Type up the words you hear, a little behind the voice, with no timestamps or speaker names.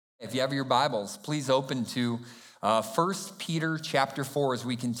If you have your Bibles, please open to 1 Peter chapter 4 as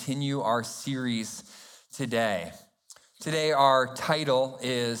we continue our series today. Today, our title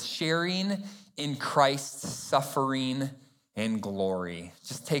is Sharing in Christ's Suffering and Glory.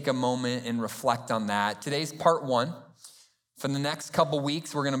 Just take a moment and reflect on that. Today's part one. For the next couple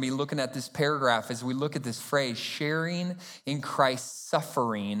weeks, we're going to be looking at this paragraph as we look at this phrase, sharing in Christ's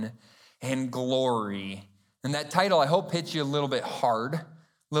suffering and glory. And that title, I hope, hits you a little bit hard.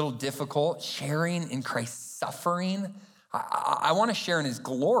 Little difficult, sharing in Christ's suffering. I want to share in his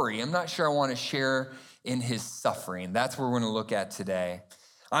glory. I'm not sure I want to share in his suffering. That's what we're going to look at today.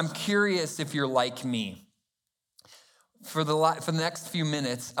 I'm curious if you're like me. For the next few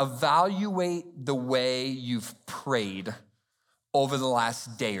minutes, evaluate the way you've prayed over the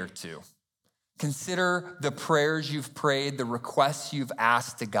last day or two. Consider the prayers you've prayed, the requests you've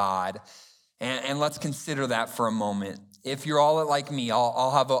asked to God, and let's consider that for a moment. If you're all like me,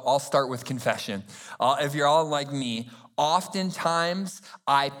 I'll start with confession. If you're all like me, oftentimes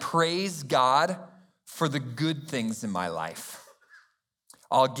I praise God for the good things in my life.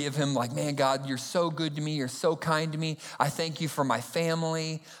 I'll give him man, God, you're so good to me. You're so kind to me. I thank you for my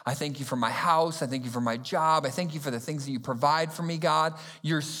family. I thank you for my house. I thank you for my job. I thank you for the things that you provide for me, God.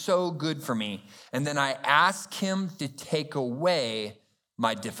 You're so good for me. And then I ask him to take away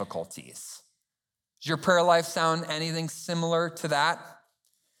my difficulties. Does your prayer life sound anything similar to that?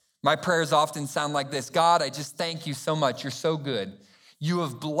 My prayers often sound like this. God, I just thank you so much. You're so good. You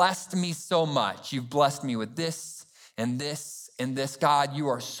have blessed me so much. You've blessed me with this and this and this. God, you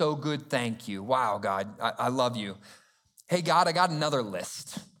are so good. Thank you. Wow, God, I love you. Hey, God, I got another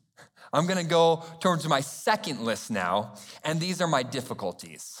list. I'm going to go towards my second list now, and these are my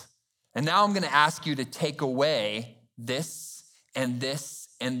difficulties. And now I'm going to ask you to take away this and this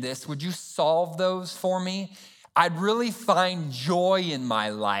and this. Would you solve those for me? I'd really find joy in my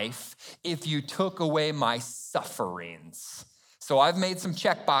life if you took away my sufferings. So I've made some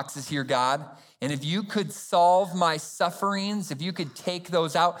check boxes here, God. And if you could solve my sufferings, if you could take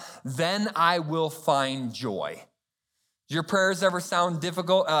those out, then I will find joy. Do your prayers ever sound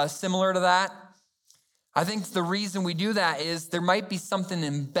difficult, similar to that? I think the reason we do that is there might be something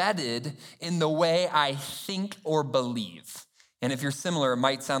embedded in the way I think or believe. And if you're similar, it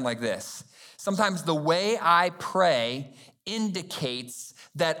might sound like this. Sometimes the way I pray indicates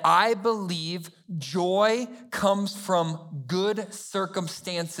that I believe joy comes from good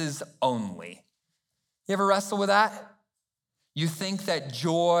circumstances only. You ever wrestle with that? You think that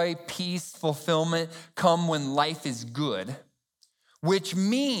joy, peace, fulfillment come when life is good, which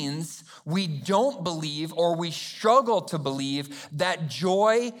means we don't believe or we struggle to believe that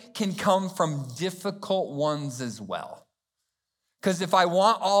joy can come from difficult ones as well. Because if I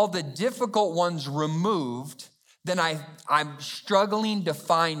want all the difficult ones removed, then I'm struggling to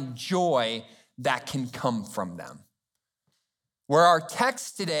find joy that can come from them. Where our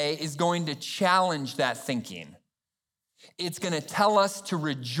text today is going to challenge that thinking. It's going to tell us to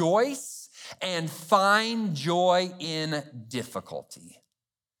rejoice and find joy in difficulty.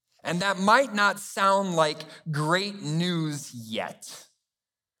 And that might not sound like great news yet.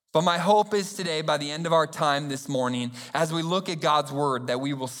 But my hope is today, by the end of our time this morning, as we look at God's word, that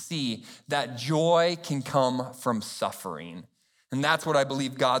we will see that joy can come from suffering. And that's what I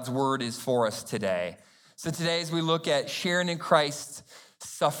believe God's word is for us today. So today, as we look at sharing in Christ's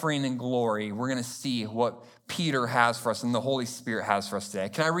suffering and glory, we're going to see what Peter has for us and the Holy Spirit has for us today.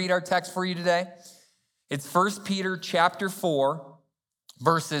 Can I read our text for you today? It's 1 Peter chapter 4,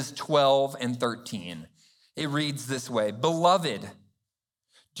 verses 12 and 13. It reads this way, Beloved,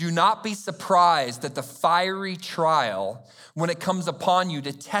 do not be surprised at the fiery trial when it comes upon you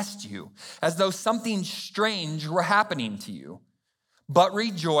to test you, as though something strange were happening to you. But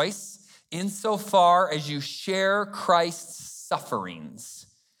rejoice insofar as you share Christ's sufferings,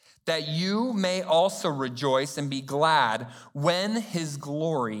 that you may also rejoice and be glad when his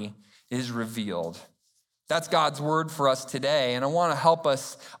glory is revealed. That's God's word for us today, and I want to help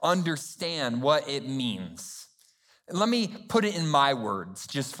us understand what it means. Let me put it in my words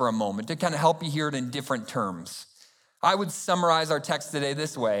just for a moment to kind of help you hear it in different terms. I would summarize our text today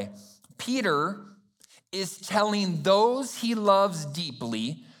this way. Peter is telling those he loves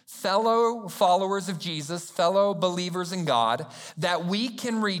deeply, fellow followers of Jesus, fellow believers in God, that we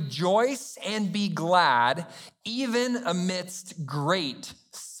can rejoice and be glad even amidst great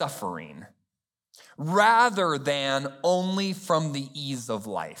suffering, rather than only from the ease of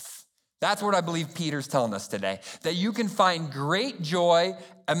life. That's what I believe Peter's telling us today, that you can find great joy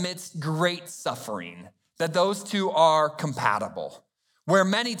amidst great suffering, that those two are compatible, where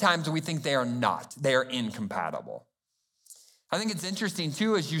many times we think they are not, they are incompatible. I think it's interesting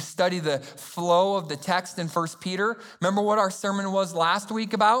too, as you study the flow of the text in 1 Peter. Remember what our sermon was last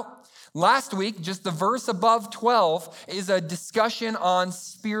week about? Last week, just the verse above 12 is a discussion on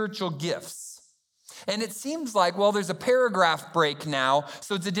spiritual gifts. And it seems like, well, there's a paragraph break now,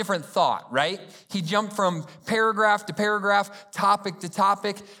 so it's a different thought, right? He jumped from paragraph to paragraph, topic to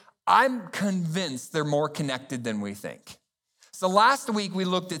topic. I'm convinced they're more connected than we think. So last week we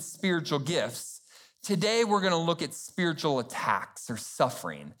looked at spiritual gifts. Today, we're going to look at spiritual attacks or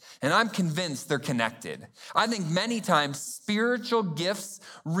suffering, and I'm convinced they're connected. I think many times spiritual gifts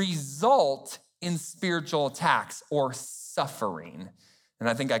result in spiritual attacks or suffering, and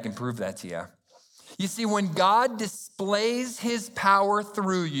I think I can prove that to you. You see, when God displays his power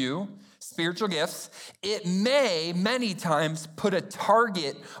through you, spiritual gifts, it may many times put a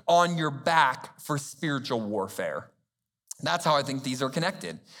target on your back for spiritual warfare. That's how I think these are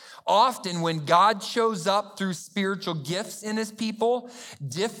connected. Often when God shows up through spiritual gifts in his people,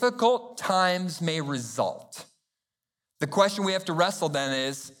 difficult times may result. The question we have to wrestle then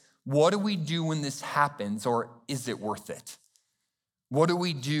is, what do we do when this happens, or is it worth it? What do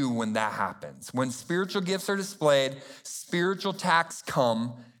we do when that happens? When spiritual gifts are displayed, spiritual attacks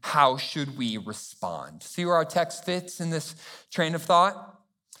come, how should we respond? See where our text fits in this train of thought?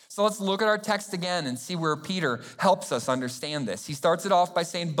 So let's look at our text again and see where Peter helps us understand this. He starts it off by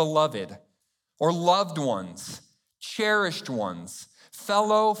saying beloved, or loved ones, cherished ones,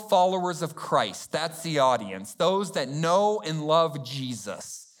 fellow followers of Christ. That's the audience, those that know and love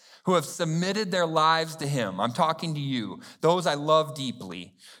Jesus, who have submitted their lives to him. I'm talking to you, those I love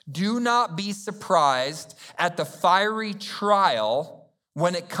deeply. Do not be surprised at the fiery trial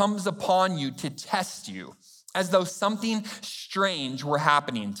when it comes upon you to test you, as though something strange were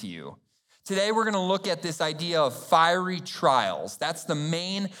happening to you. Today, we're going to look at this idea of fiery trials. That's the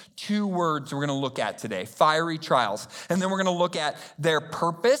main two words we're going to look at today, fiery trials. And then we're going to look at their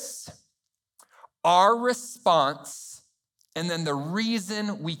purpose, our response, and then the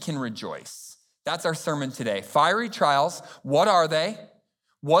reason we can rejoice. That's our sermon today. Fiery trials, what are they?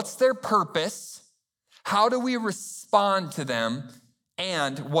 What's their purpose? How do we respond to them?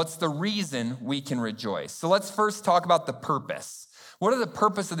 And what's the reason we can rejoice? So let's first talk about the purpose. What are the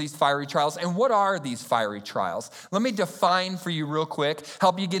purpose of these fiery trials, and what are these fiery trials? Let me define for you real quick,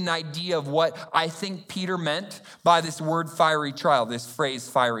 help you get an idea of what I think Peter meant by this word fiery trial, this phrase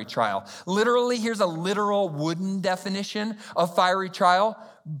fiery trial. Literally, here's a literal wooden definition of fiery trial: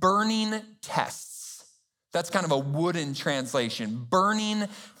 burning tests. That's kind of a wooden translation, burning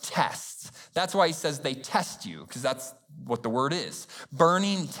tests. That's why he says they test you, because that's what the word is,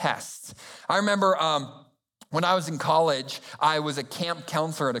 burning tests. I remember when I was in college, I was a camp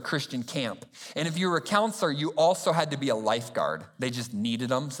counselor at a Christian camp. And if you were a counselor, you also had to be a lifeguard. They just needed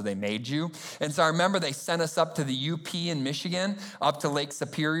them, so they made you. And so I remember they sent us up to the UP in Michigan, up to Lake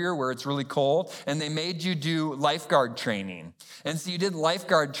Superior, where it's really cold, and they made you do lifeguard training. And so you did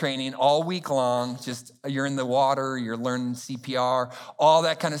lifeguard training all week long, just you're in the water, you're learning CPR, all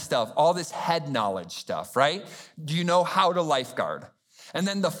that kind of stuff, all this head knowledge stuff, right? Do you know how to lifeguard? And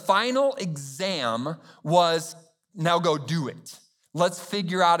then the final exam was, now go do it. Let's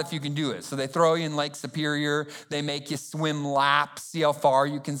figure out if you can do it. So they throw you in Lake Superior. They make you swim laps, see how far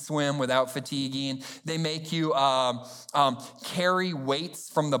you can swim without fatiguing. They make you carry weights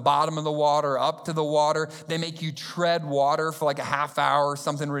from the bottom of the water up to the water. They make you tread water for like a half hour or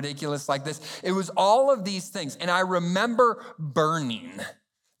something ridiculous like this. It was all of these things. And I remember burning.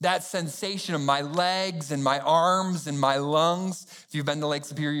 That sensation of my legs and my arms and my lungs. If you've been to Lake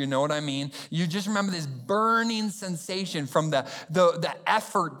Superior, you know what I mean. You just remember this burning sensation from the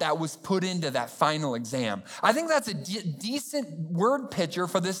effort that was put into that final exam. I think that's a decent word picture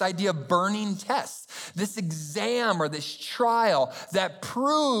for this idea of burning tests. This exam or this trial that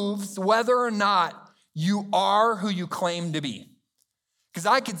proves whether or not you are who you claim to be. Because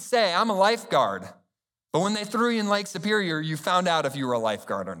I could say, I'm a lifeguard. But when they threw you in Lake Superior, you found out if you were a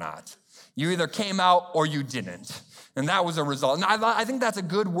lifeguard or not. You either came out or you didn't. And that was a result. And I think that's a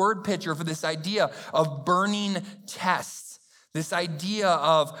good word picture for this idea of burning tests, this idea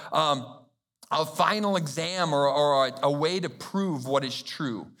of a final exam or a way to prove what is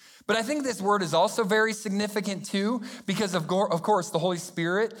true. But I think this word is also very significant too, because of course the Holy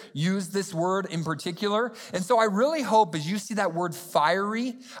Spirit used this word in particular. And so I really hope as you see that word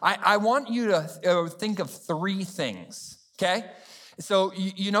fiery, I want you to think of three things, okay? So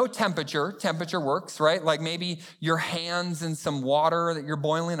you know temperature works, right? Like maybe your hand's in some water that you're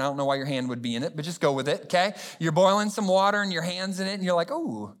boiling. I don't know why your hand would be in it, but just go with it, okay? You're boiling some water and your hand's in it and you're like,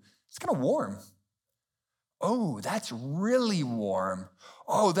 oh, it's kind of warm. Oh, that's really warm.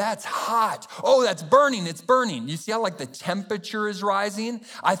 Oh, that's hot. Oh, that's burning. It's burning. You see how like the temperature is rising?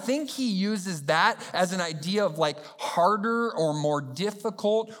 I think he uses that as an idea of like harder or more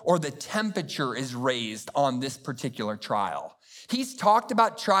difficult, or the temperature is raised on this particular trial. He's talked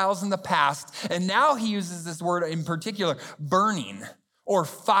about trials in the past, and now he uses this word in particular, burning or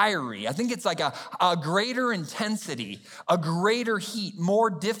fiery. I think it's like a greater intensity, a greater heat, more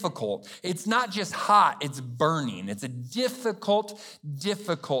difficult. It's not just hot, it's burning. It's a difficult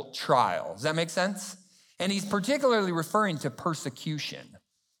trial. Does that make sense? And he's particularly referring to persecution,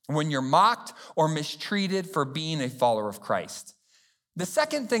 when you're mocked or mistreated for being a follower of Christ. The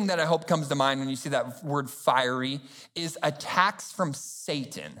second thing that I hope comes to mind when you see that word fiery is attacks from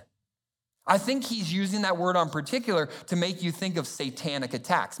Satan. I think he's using that word in particular to make you think of satanic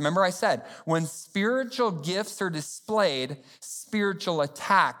attacks. Remember I said, when spiritual gifts are displayed, spiritual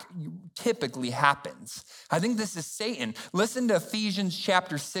attack typically happens. I think this is Satan. Listen to Ephesians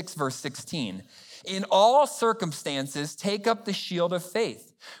chapter 6, verse 16. In all circumstances, take up the shield of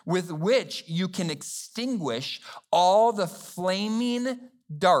faith, with which you can extinguish all the flaming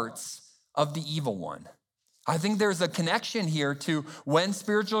darts of the evil one. I think there's a connection here to when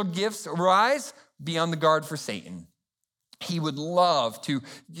spiritual gifts arise, be on the guard for Satan. He would love to,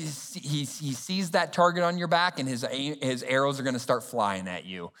 he sees that target on your back and his arrows are going to start flying at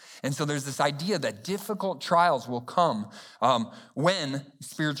you. And so there's this idea that difficult trials will come when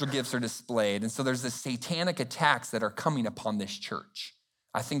spiritual gifts are displayed. And so there's this satanic attacks that are coming upon this church.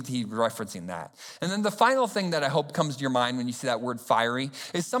 I think he's referencing that. And then the final thing that I hope comes to your mind when you see that word fiery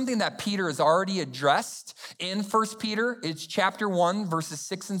is something that Peter has already addressed in 1 Peter. It's chapter 1, verses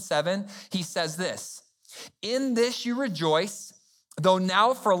 6 and 7. He says this, "In this you rejoice, though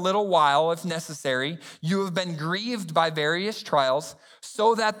now for a little while, if necessary, you have been grieved by various trials,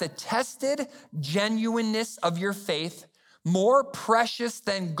 so that the tested genuineness of your faith, more precious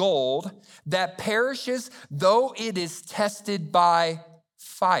than gold that perishes though it is tested by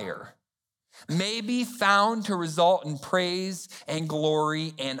fire, may be found to result in praise and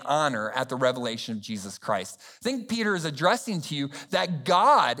glory and honor at the revelation of Jesus Christ." I think Peter is addressing to you that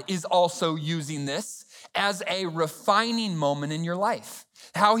God is also using this as a refining moment in your life.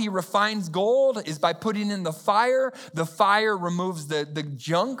 How he refines gold is by putting in the fire. The fire removes the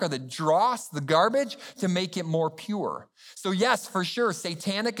junk or the dross, the garbage, to make it more pure. So yes, for sure,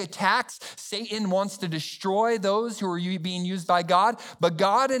 satanic attacks, Satan wants to destroy those who are being used by God, but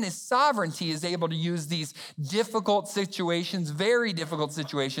God in his sovereignty is able to use these difficult situations, very difficult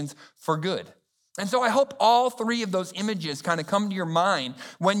situations, for good. And so I hope all three of those images kind of come to your mind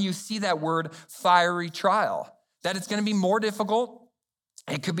when you see that word fiery trial, that it's going to be more difficult.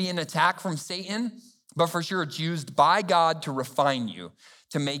 It could be an attack from Satan, but for sure it's used by God to refine you,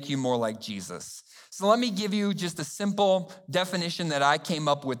 to make you more like Jesus. So let me give you just a simple definition that I came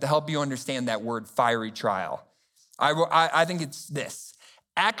up with to help you understand that word fiery trial. I think it's this: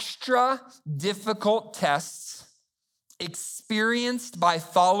 extra difficult tests experienced by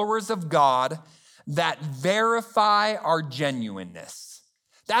followers of God that verify our genuineness.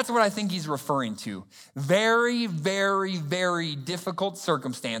 That's what I think he's referring to. Very, very, very difficult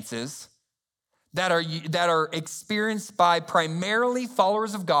circumstances that are experienced by primarily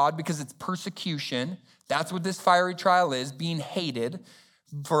followers of God because it's persecution. That's what this fiery trial is, being hated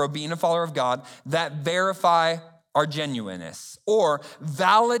for being a follower of God, that verify our genuineness or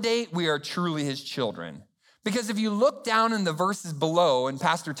validate we are truly his children. Because if you look down in the verses below, and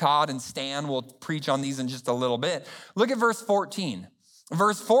Pastor Todd and Stan will preach on these in just a little bit, look at verse 14.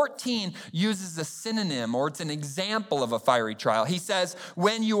 Verse 14 uses a synonym, or it's an example of a fiery trial. He says,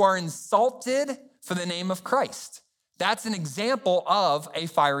 when you are insulted for the name of Christ. That's an example of a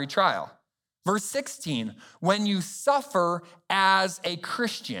fiery trial. Verse 16, when you suffer as a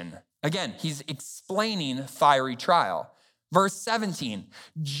Christian. Again, he's explaining fiery trial. Verse 17,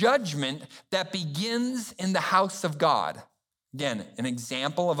 judgment that begins in the house of God. Again, an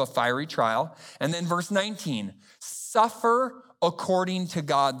example of a fiery trial. And then verse 19, suffer according to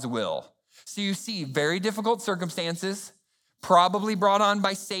God's will. So you see very difficult circumstances, probably brought on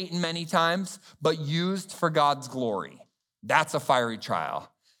by Satan many times, but used for God's glory. That's a fiery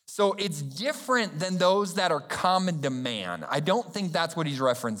trial. So it's different than those that are common to man. I don't think that's what he's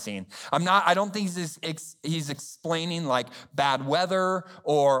referencing. I don't think he's explaining like bad weather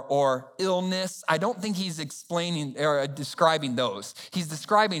or illness. I don't think he's explaining or describing those. He's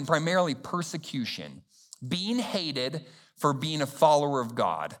describing primarily persecution, being hated for being a follower of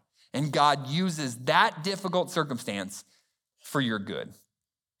God. And God uses that difficult circumstance for your good.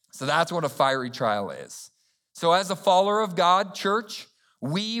 So that's what a fiery trial is. So as a follower of God, church,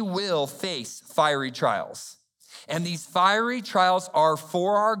 we will face fiery trials. And these fiery trials are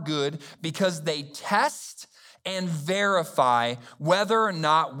for our good because they test and verify whether or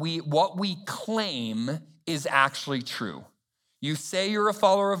not what we claim is actually true. You say you're a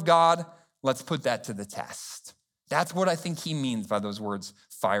follower of God, let's put that to the test. That's what I think he means by those words,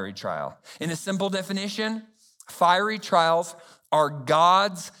 fiery trial. In a simple definition, fiery trials are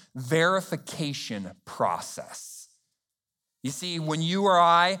God's verification process. You see, when you or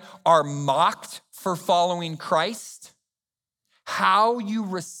I are mocked for following Christ, how you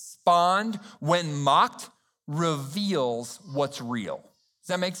respond when mocked reveals what's real. Does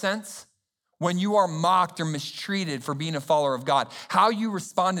that make sense? When you are mocked or mistreated for being a follower of God, how you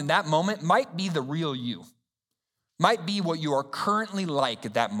respond in that moment might be the real you, might be what you are currently like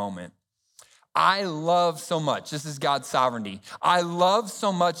at that moment. I love so much, this is God's sovereignty. I love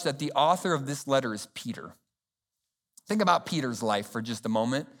so much that the author of this letter is Peter. Think about Peter's life for just a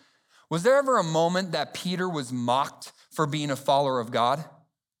moment. Was there ever a moment that Peter was mocked for being a follower of God?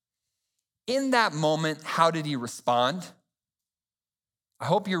 In that moment, how did he respond? I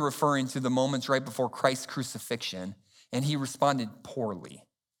hope you're referring to the moments right before Christ's crucifixion, and he responded poorly.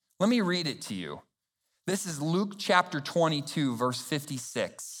 Let me read it to you. This is Luke chapter 22, verse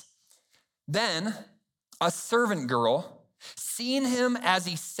 56. Then a servant girl, seeing him as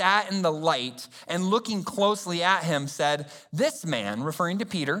he sat in the light and looking closely at him, said, "This man," referring to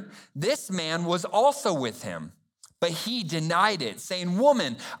Peter, "this man was also with him." But he denied it, saying,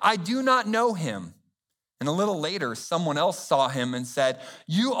 "Woman, I do not know him." And a little later, someone else saw him and said,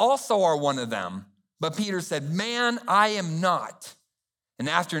 "You also are one of them." But Peter said, "Man, I am not." And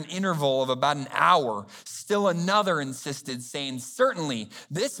after an interval of about an hour, still another insisted, saying, "Certainly,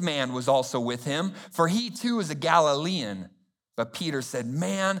 this man was also with him, for he too is a Galilean." But Peter said,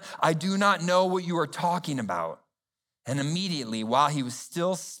 "Man, I do not know what you are talking about." And immediately, while he was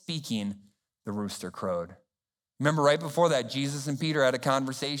still speaking, the rooster crowed. Remember, right before that, Jesus and Peter had a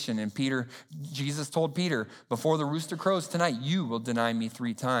conversation, and Jesus told Peter, "Before the rooster crows tonight, you will deny me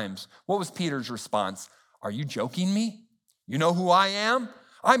 3 times. What was Peter's response? "Are you joking me? You know who I am?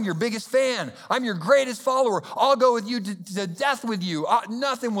 I'm your biggest fan. I'm your greatest follower. I'll go with you to death with you.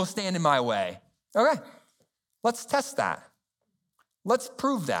 Nothing will stand in my way." Okay, let's test that. Let's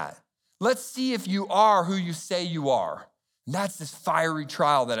prove that. Let's see if you are who you say you are. And that's this fiery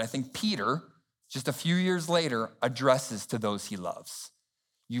trial that I think Peter, just a few years later, addresses to those he loves.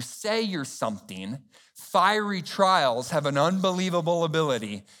 You say you're something. Fiery trials have an unbelievable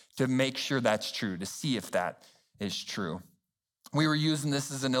ability to make sure that's true, to see if that is true. We were using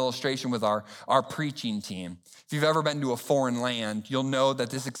this as an illustration with our preaching team. If you've ever been to a foreign land, you'll know that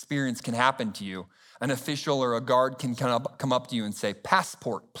this experience can happen to you. An official or a guard can come up to you and say,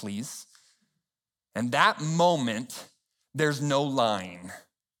 "Passport, please." And that moment, there's no lying.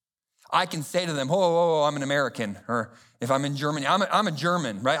 I can say to them, "Oh, I'm an American." Or if I'm in Germany, I'm a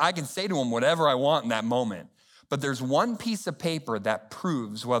German, right? I can say to them whatever I want in that moment. But there's one piece of paper that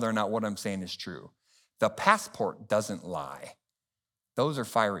proves whether or not what I'm saying is true. The passport doesn't lie. Those are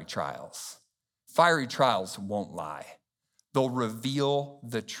fiery trials. Fiery trials won't lie. They'll reveal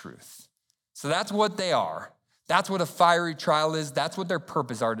the truth. So that's what they are. That's what a fiery trial is. That's what their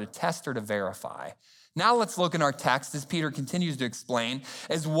purpose are, to test or to verify. Now let's look in our text as Peter continues to explain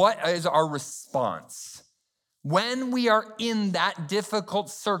as what is our response. When we are in that difficult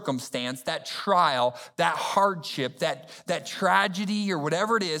circumstance, that trial, that hardship, that tragedy or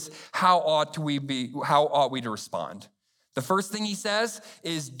whatever it is, how ought we to respond? The first thing he says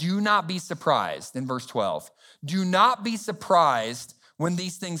is, do not be surprised in verse 12. Do not be surprised when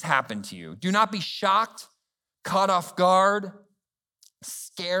these things happen to you. Do not be shocked, caught off guard,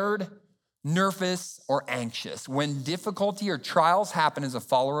 scared, nervous, or anxious. When difficulty or trials happen as a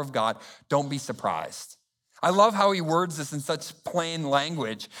follower of God, don't be surprised. I love how he words this in such plain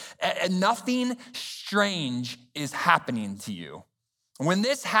language. And nothing strange is happening to you. When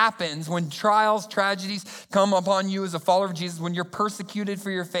this happens, when trials, tragedies come upon you as a follower of Jesus, when you're persecuted for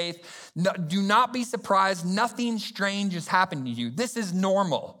your faith, do not be surprised. Nothing strange is happening to you. This is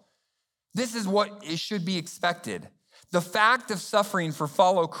normal. This is what should be expected. The fact of suffering for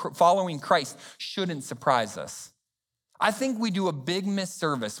following Christ shouldn't surprise us. I think we do a big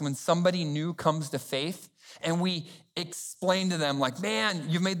misservice when somebody new comes to faith and we explain to them like, "Man,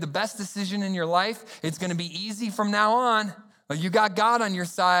 you've made the best decision in your life. It's going to be easy from now on. You got God on your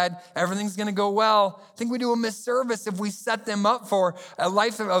side. Everything's going to go well." I think we do a misservice if we set them up for a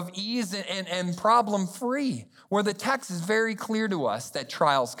life of ease and problem-free, where the text is very clear to us that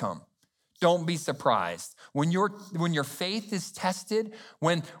trials come. Don't be surprised. When your faith is tested,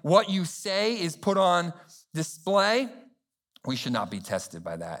 when what you say is put on display, we should not be tested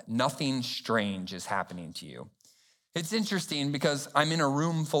by that. Nothing strange is happening to you. It's interesting because I'm in a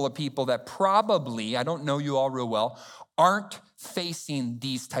room full of people that probably, I don't know you all real well, aren't facing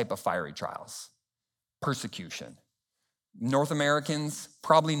these type of fiery trials, persecution. North Americans,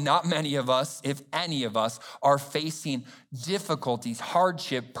 probably not many of us, if any of us, are facing difficulties,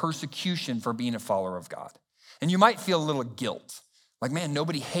 hardship, persecution for being a follower of God. And you might feel a little guilt. Like, man,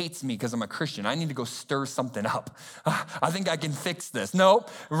 nobody hates me because I'm a Christian. I need to go stir something up. I think I can fix this. No,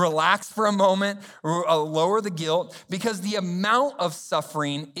 relax for a moment, lower the guilt, because the amount of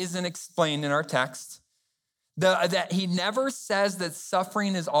suffering isn't explained in our text. That he never says that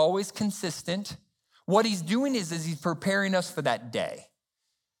suffering is always consistent. What he's doing is he's preparing us for that day.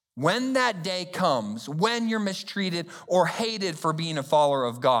 When that day comes, when you're mistreated or hated for being a follower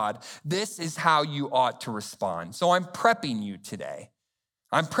of God, this is how you ought to respond. So I'm prepping you today.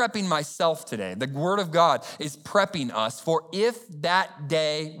 I'm prepping myself today. The word of God is prepping us for if that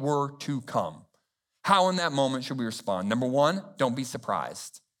day were to come. How in that moment should we respond? Number one, don't be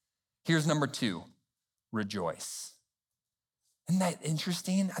surprised. Here's number two, rejoice. Isn't that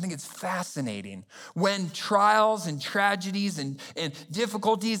interesting? I think it's fascinating. When trials and tragedies and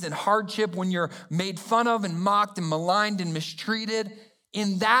difficulties and hardship, when you're made fun of and mocked and maligned and mistreated,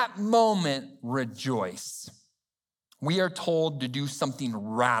 in that moment, rejoice. We are told to do something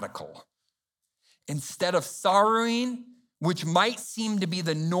radical. Instead of sorrowing, which might seem to be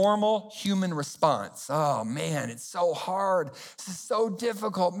the normal human response. Oh man, it's so hard. This is so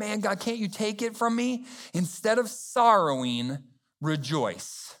difficult. Man, God, can't you take it from me? Instead of sorrowing,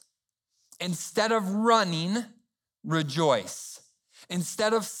 rejoice. Instead of running, rejoice.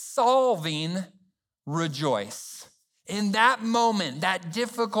 Instead of solving, rejoice. In that moment, that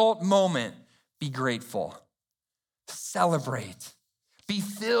difficult moment, be grateful. Celebrate. Be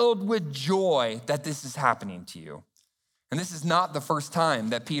filled with joy that this is happening to you. And this is not the first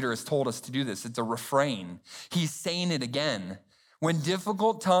time that Peter has told us to do this. It's a refrain. He's saying it again. When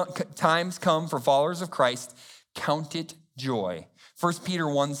difficult times come for followers of Christ, count it joy. 1 Peter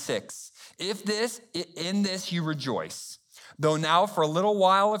 1:6. In this you rejoice, though now for a little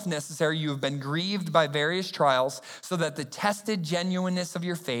while, if necessary, you have been grieved by various trials, so that the tested genuineness of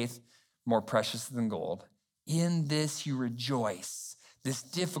your faith, more precious than gold, in this you rejoice. This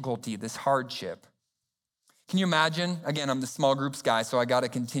difficulty, this hardship. Can you imagine? Again, I'm the small groups guy, so I got to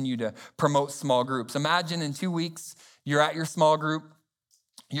continue to promote small groups. Imagine in 2 weeks, you're at your small group.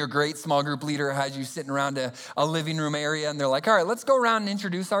 Your great small group leader has you sitting around a living room area, and they're like, all right, let's go around and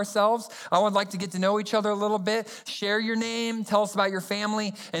introduce ourselves. I would like to get to know each other a little bit. Share your name, tell us about your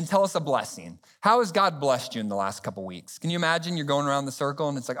family, and tell us a blessing. How has God blessed you in the last couple weeks? Can you imagine you're going around the circle,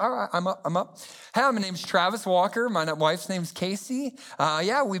 and it's like, all right, I'm up. Hey, my name's Travis Walker. My wife's name's Casey.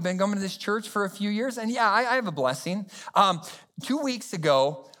 We've been coming to this church for a few years, and I have a blessing. 2 weeks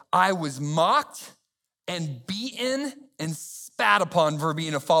ago, I was mocked and beaten and spat upon for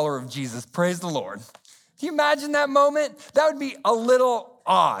being a follower of Jesus. Praise the Lord. Can you imagine that moment? That would be a little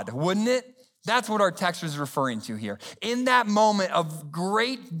odd, wouldn't it? That's what our text is referring to here. In that moment of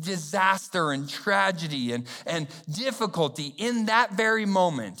great disaster and tragedy and difficulty, in that very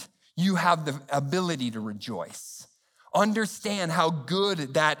moment, you have the ability to rejoice. Understand how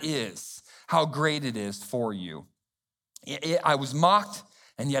good that is, how great it is for you. I was mocked,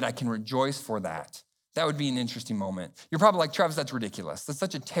 and yet I can rejoice for that. That would be an interesting moment. You're probably like, Travis, that's ridiculous. That's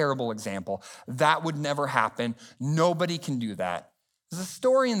such a terrible example. That would never happen. Nobody can do that. There's a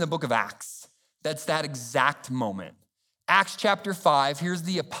story in the book of Acts that's that exact moment. Acts chapter 5, here's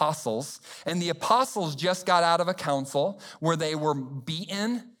the apostles. And the apostles just got out of a council where they were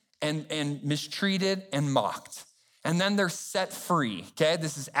beaten and mistreated and mocked. And then they're set free, okay?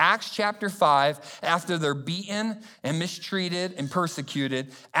 This is Acts chapter 5, after they're beaten and mistreated and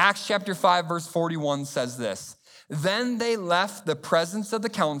persecuted. Acts chapter 5, verse 41 says this: Then they left the presence of the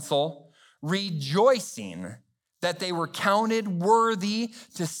council, rejoicing that they were counted worthy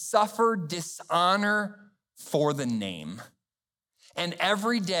to suffer dishonor for the name. And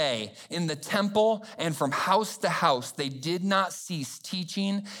every day in the temple and from house to house, they did not cease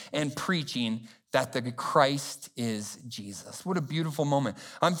teaching and preaching that the Christ is Jesus. What a beautiful moment.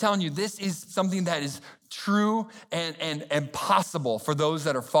 I'm telling you, this is something that is true and possible for those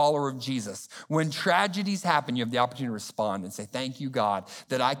that are followers of Jesus. When tragedies happen, you have the opportunity to respond and say, thank you, God,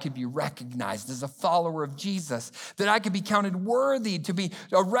 that I could be recognized as a follower of Jesus, that I could be counted worthy to be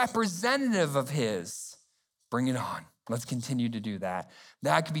a representative of his. Bring it on. Let's continue to do that.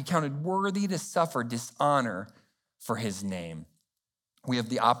 That I could be counted worthy to suffer dishonor for his name. We have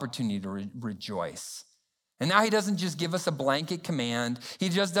the opportunity to rejoice. And now he doesn't just give us a blanket command. He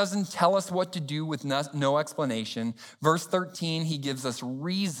just doesn't tell us what to do with no explanation. Verse 13, he gives us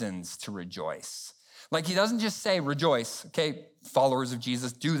reasons to rejoice. Like he doesn't just say rejoice. Okay, followers of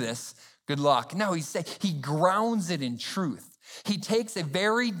Jesus, do this. Good luck. No, he grounds it in truth. He takes a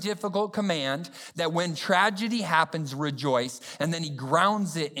very difficult command that when tragedy happens, rejoice, and then he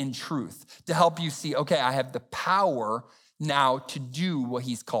grounds it in truth to help you see, okay, I have the power now to do what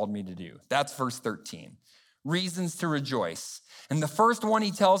he's called me to do. That's verse 13. Reasons to rejoice. And the first one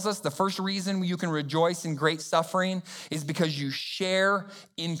he tells us, the first reason you can rejoice in great suffering is because you share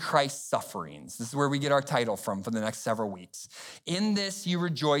in Christ's sufferings. This is where we get our title from for the next several weeks. In this you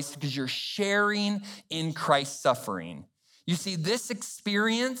rejoice because you're sharing in Christ's suffering. You see, this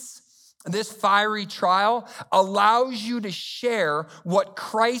experience, this fiery trial allows you to share what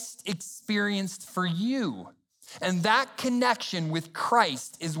Christ experienced for you. And that connection with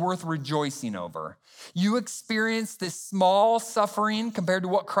Christ is worth rejoicing over. You experience this small suffering compared to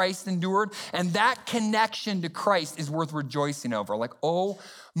what Christ endured, and that connection to Christ is worth rejoicing over. Like, oh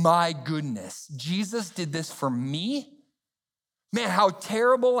my goodness, Jesus did this for me? Man, how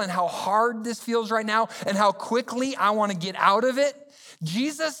terrible and how hard this feels right now, and how quickly I want to get out of it.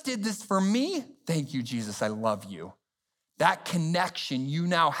 Jesus did this for me. Thank you, Jesus. I love you. That connection you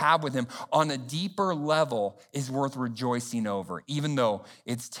now have with him on a deeper level is worth rejoicing over, even though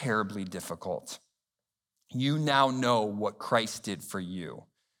it's terribly difficult. You now know what Christ did for you.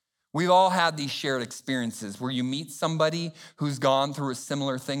 We've all had these shared experiences where you meet somebody who's gone through a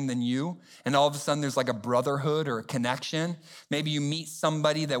similar thing than you, and all of a sudden there's like a brotherhood or a connection. Maybe you meet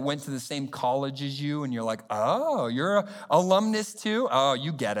somebody that went to the same college as you, and you're like, oh, you're an alumnus too? Oh,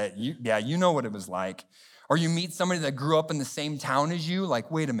 you get it. You know what it was like. Or you meet somebody that grew up in the same town as you, like,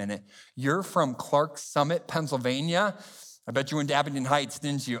 wait a minute, you're from Clark Summit, Pennsylvania? I bet you went to Abington Heights,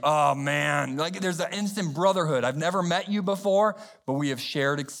 didn't you? Oh man, like there's an instant brotherhood. I've never met you before, but we have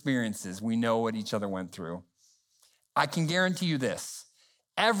shared experiences. We know what each other went through. I can guarantee you this.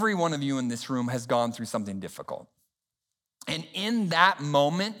 Every one of you in this room has gone through something difficult. And in that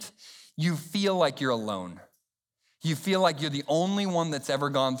moment, you feel like you're alone. You feel like you're the only one that's ever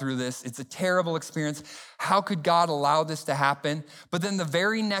gone through this. It's a terrible experience. How could God allow this to happen? But then the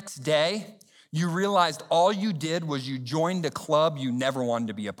very next day, you realized all you did was you joined a club you never wanted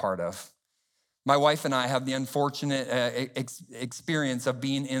to be a part of. My wife and I have the unfortunate experience of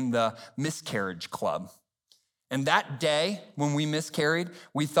being in the miscarriage club. And that day when we miscarried,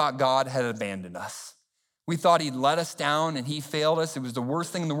 we thought God had abandoned us. We thought he'd let us down and he failed us. It was the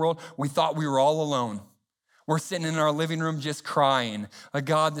worst thing in the world. We thought we were all alone. We're sitting in our living room just crying. Like,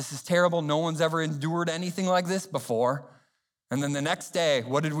 God, this is terrible. No one's ever endured anything like this before. And then the next day,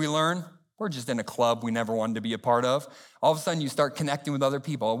 what did we learn? We're just in a club we never wanted to be a part of. All of a sudden, you start connecting with other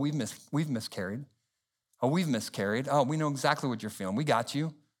people. Oh, we've miscarried. Oh, we've miscarried. Oh, we know exactly what you're feeling. We got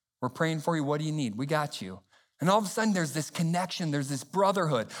you. We're praying for you. What do you need? We got you. And all of a sudden, there's this connection. There's this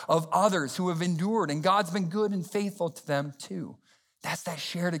brotherhood of others who have endured, and God's been good and faithful to them too. That's that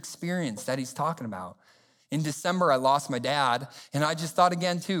shared experience that he's talking about. In December, I lost my dad, and I just thought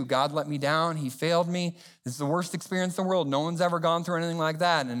again, too, God let me down. He failed me. This is the worst experience in the world. No one's ever gone through anything like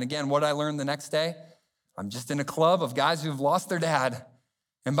that. And again, what I learned the next day, I'm just in a club of guys who've lost their dad.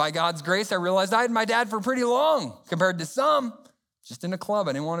 And by God's grace, I realized I had my dad for pretty long compared to some. Just in a club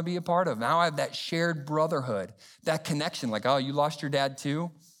I didn't want to be a part of. Now I have that shared brotherhood, that connection. Like, oh, you lost your dad too?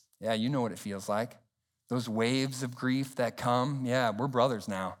 Yeah, you know what it feels like. Those waves of grief that come. Yeah, we're brothers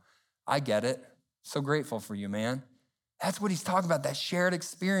now. I get it. So grateful for you, man. That's what he's talking about, that shared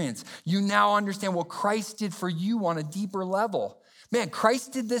experience. You now understand what Christ did for you on a deeper level. Man,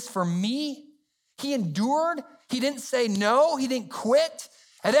 Christ did this for me. He endured. He didn't say no. He didn't quit.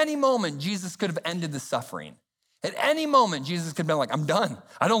 At any moment, Jesus could have ended the suffering. At any moment, Jesus could have been like, I'm done.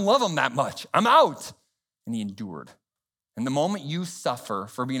 I don't love him that much. I'm out. And he endured. And the moment you suffer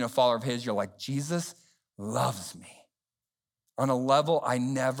for being a follower of his, you're like, Jesus loves me on a level I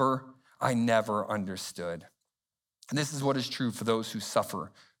never understood. And this is what is true for those who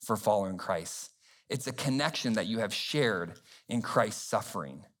suffer for following Christ. It's a connection that you have shared in Christ's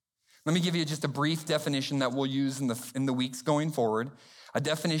suffering. Let me give you just a brief definition that we'll use in the weeks going forward. A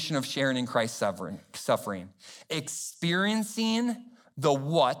definition of sharing in Christ's suffering. Experiencing the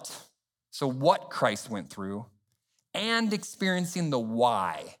what, so what Christ went through, and experiencing the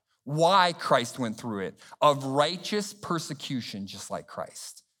why Christ went through it, of righteous persecution just like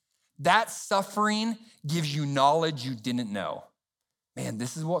Christ. That suffering gives you knowledge you didn't know. Man,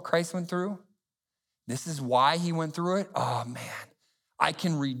 this is what Christ went through. This is why he went through it. Oh man, I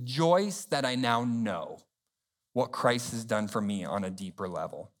can rejoice that I now know what Christ has done for me on a deeper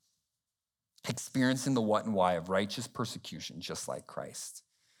level. Experiencing the what and why of righteous persecution just like Christ.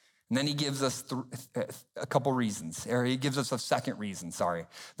 And then he gives us a couple reasons, or he gives us a second reason, sorry.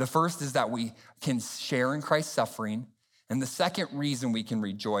 The first is that we can share in Christ's suffering. And the second reason we can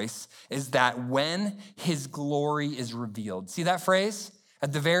rejoice is that when his glory is revealed. See that phrase?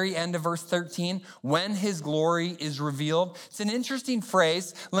 At the very end of verse 13, when his glory is revealed. It's an interesting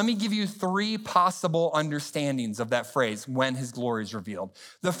phrase. Let me give you three possible understandings of that phrase, when his glory is revealed.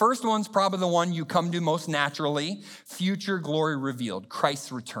 The first one's probably the one you come to most naturally, future glory revealed,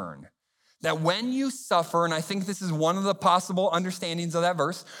 Christ's return. That when you suffer, and I think this is one of the possible understandings of that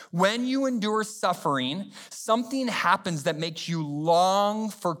verse, when you endure suffering, something happens that makes you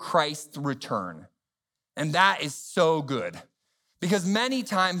long for Christ's return. And that is so good. Because many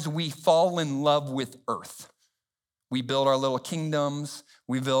times we fall in love with earth. We build our little kingdoms,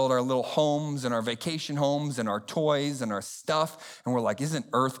 we build our little homes and our vacation homes and our toys and our stuff, and we're like, isn't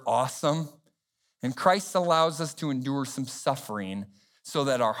earth awesome? And Christ allows us to endure some suffering so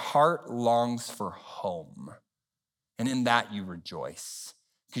that our heart longs for home. And in that you rejoice,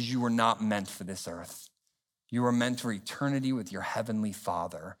 because you were not meant for this earth. You are meant for eternity with your heavenly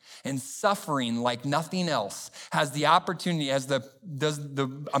Father. And suffering, like nothing else, has the opportunity, does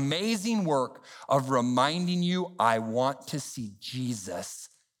the amazing work of reminding you, I want to see Jesus,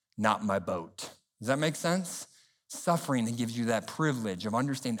 not my boat. Does that make sense? Suffering gives you that privilege of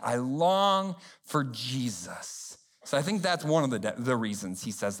understanding, I long for Jesus. So I think that's one of the reasons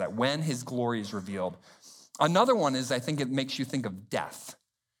he says that, when his glory is revealed. Another one is, I think it makes you think of death.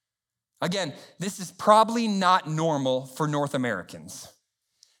 Again, this is probably not normal for North Americans.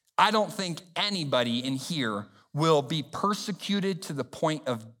 I don't think anybody in here will be persecuted to the point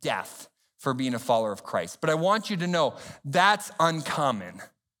of death for being a follower of Christ. But I want you to know that's uncommon.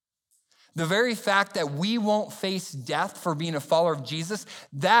 The very fact that we won't face death for being a follower of Jesus,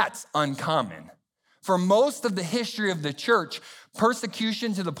 that's uncommon. For most of the history of the church,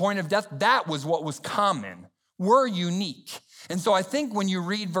 persecution to the point of death, that was what was common. We're unique. And so I think when you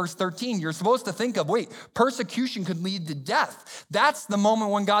read verse 13, you're supposed to think of, wait, persecution could lead to death. That's the moment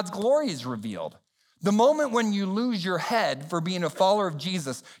when God's glory is revealed. The moment when you lose your head for being a follower of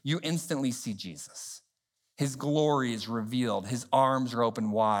Jesus, you instantly see Jesus. His glory is revealed. His arms are open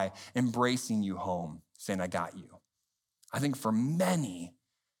wide, embracing you home, saying, I got you. I think for many,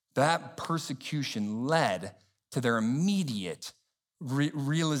 that persecution led to their immediate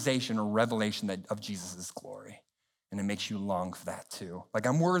realization or revelation of Jesus' glory. And it makes you long for that too. Like,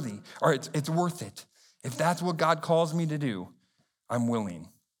 I'm worthy, or it's worth it. If that's what God calls me to do, I'm willing.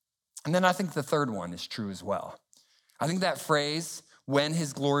 And then I think the third one is true as well. I think that phrase, when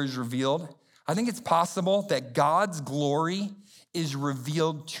his glory is revealed, I think it's possible that God's glory is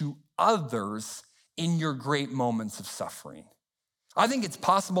revealed to others in your great moments of suffering. I think it's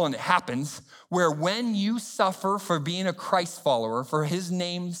possible, and it happens, where when you suffer for being a Christ follower, for his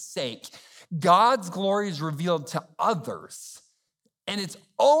name's sake, God's glory is revealed to others. And it's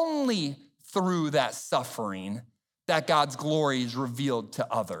only through that suffering that God's glory is revealed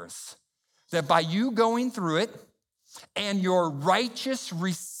to others. That by you going through it and your righteous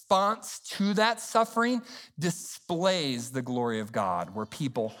response to that suffering displays the glory of God, where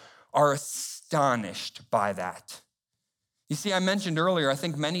people are astonished by that. You see, I mentioned earlier, I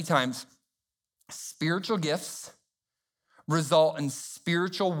think many times, spiritual gifts result in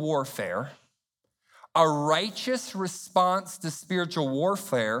spiritual warfare. A righteous response to spiritual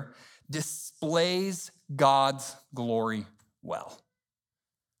warfare displays God's glory well.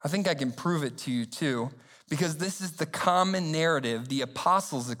 I think I can prove it to you too, because this is the common narrative the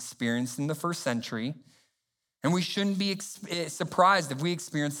apostles experienced in the first century, and we shouldn't be surprised if we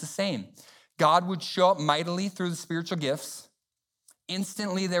experience the same. God would show up mightily through the spiritual gifts.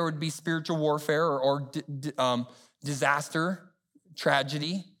 Instantly, there would be spiritual warfare or disaster,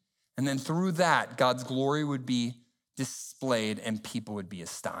 tragedy. And then through that, God's glory would be displayed and people would be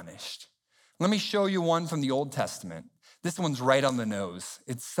astonished. Let me show you one from the Old Testament. This one's right on the nose.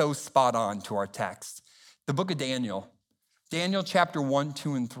 It's so spot on to our text. The book of Daniel. Daniel chapter 1,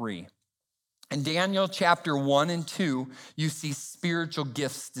 2, and 3. In Daniel chapter 1 and 2, you see spiritual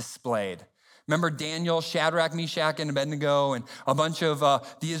gifts displayed. Remember Daniel, Shadrach, Meshach, and Abednego, and a bunch of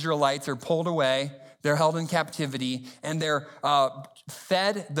the Israelites are pulled away. They're held in captivity, and they're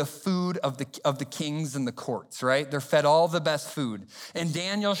fed the food of the kings and the courts, right? They're fed all the best food. And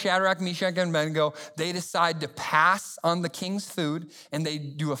Daniel, Shadrach, Meshach, and Abednego, they decide to pass on the king's food, and they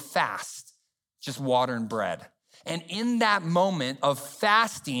do a fast, just water and bread. And in that moment of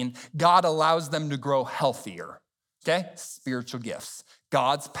fasting, God allows them to grow healthier, okay? Spiritual gifts.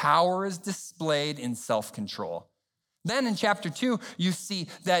 God's power is displayed in self-control. Then in chapter 2, you see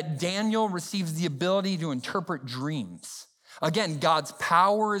that Daniel receives the ability to interpret dreams. Again, God's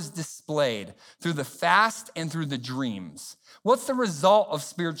power is displayed through the fast and through the dreams. What's the result of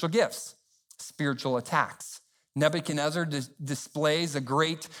spiritual gifts? Spiritual attacks. Nebuchadnezzar displays a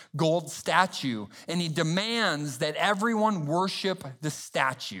great gold statue, and he demands that everyone worship the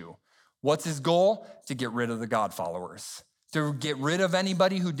statue. What's his goal? To get rid of the God followers, to get rid of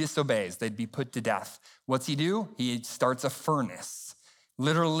anybody who disobeys. They'd be put to death. What's he do? He starts a furnace,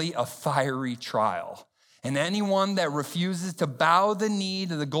 literally a fiery trial. And anyone that refuses to bow the knee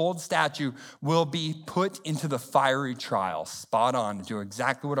to the gold statue will be put into the fiery trial. Spot on to do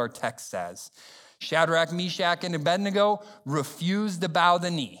exactly what our text says. Shadrach, Meshach, and Abednego refuse to bow the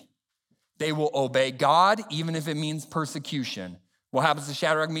knee. They will obey God, even if it means persecution. What happens to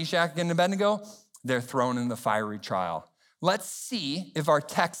Shadrach, Meshach, and Abednego? They're thrown in the fiery trial. Let's see if our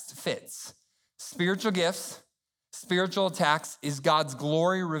text fits. Spiritual gifts, spiritual attacks. Is God's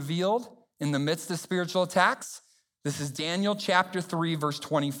glory revealed in the midst of spiritual attacks? This is Daniel chapter 3, verse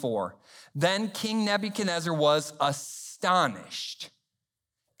 24. Then King Nebuchadnezzar was astonished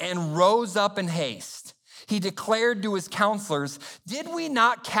and rose up in haste. He declared to his counselors, "Did we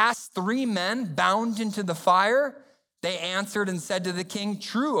not cast 3 men bound into the fire?" They answered and said to the king,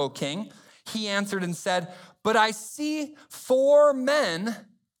 "True, O king." He answered and said, "But I see 4 men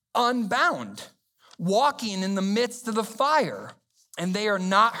unbound, walking in the midst of the fire, and they are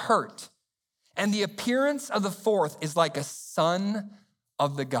not hurt. And the appearance of the 4th is like a son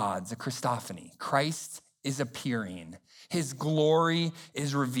of the gods," a Christophany. Christ is appearing. His glory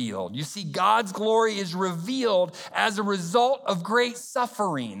is revealed. You see, God's glory is revealed as a result of great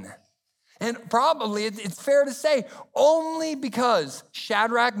suffering. And probably, it's fair to say, only because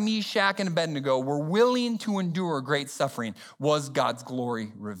Shadrach, Meshach, and Abednego were willing to endure great suffering was God's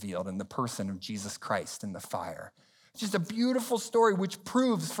glory revealed in the person of Jesus Christ in the fire. Just a beautiful story which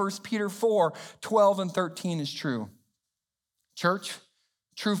proves 1 Peter 4, 12 and 13 is true. Church,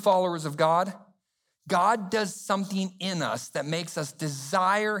 true followers of God, God does something in us that makes us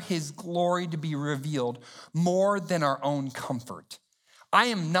desire his glory to be revealed more than our own comfort. I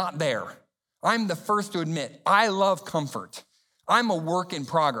am not there. I'm the first to admit, I love comfort. I'm a work in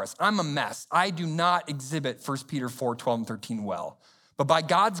progress. I'm a mess. I do not exhibit 1 Peter 4, 12 and 13 well. But by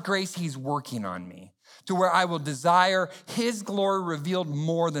God's grace, he's working on me to where I will desire his glory revealed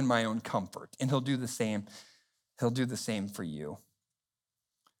more than my own comfort. And he'll do the same. He'll do the same for you.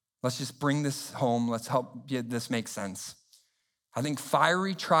 Let's just bring this home. Let's help this make sense. I think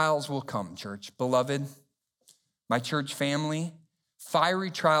fiery trials will come, church. Beloved, my church family,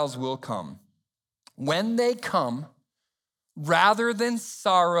 fiery trials will come. When they come, rather than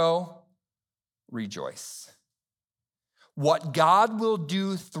sorrow, rejoice. What God will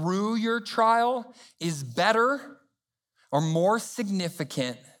do through your trial is better or more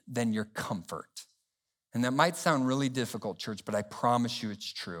significant than your comfort. And that might sound really difficult, church, but I promise you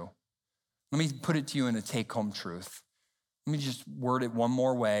it's true. Let me put it to you in a take-home truth. Let me just word it one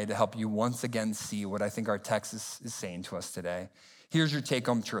more way to help you once again see what I think our text is saying to us today. Here's your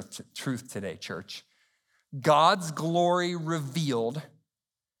take-home truth today, church. God's glory revealed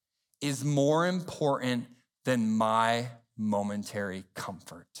is more important than my momentary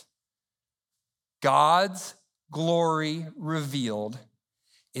comfort. God's glory revealed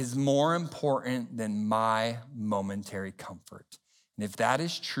is more important than my momentary comfort. And if that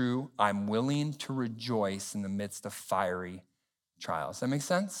is true, I'm willing to rejoice in the midst of fiery trials. Does that make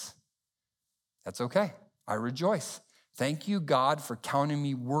sense? That's okay. I rejoice. Thank you, God, for counting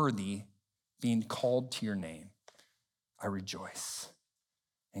me worthy being called to your name. I rejoice.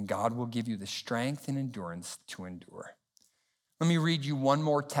 And God will give you the strength and endurance to endure. Let me read you one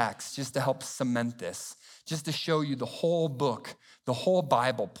more text just to help cement this, just to show you the whole book, the whole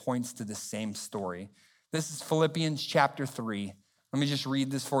Bible points to the same story. This is Philippians chapter 3. Let me just read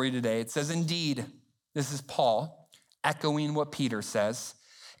this for you today. It says, "Indeed," this is Paul echoing what Peter says,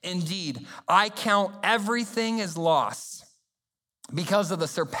 "Indeed, I count everything as loss because of the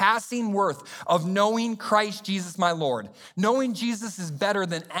surpassing worth of knowing Christ Jesus my Lord." Knowing Jesus is better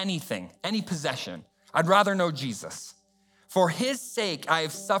than anything, any possession. I'd rather know Jesus. "For his sake, I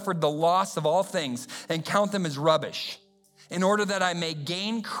have suffered the loss of all things and count them as rubbish, in order that I may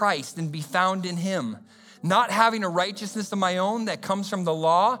gain Christ and be found in him, not having a righteousness of my own that comes from the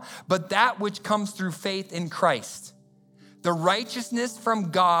law, but that which comes through faith in Christ, the righteousness from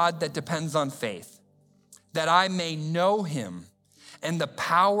God that depends on faith, that I may know him and the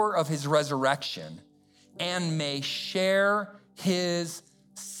power of his resurrection, and may share his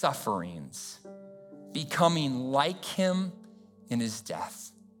sufferings, becoming like him in his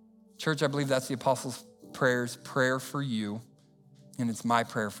death." Church, I believe that's the Apostles' prayer for you, and it's my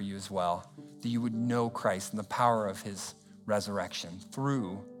prayer for you as well, that you would know Christ and the power of his resurrection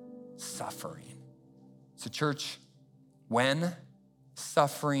through suffering. So church, when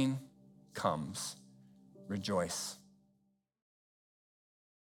suffering comes, rejoice.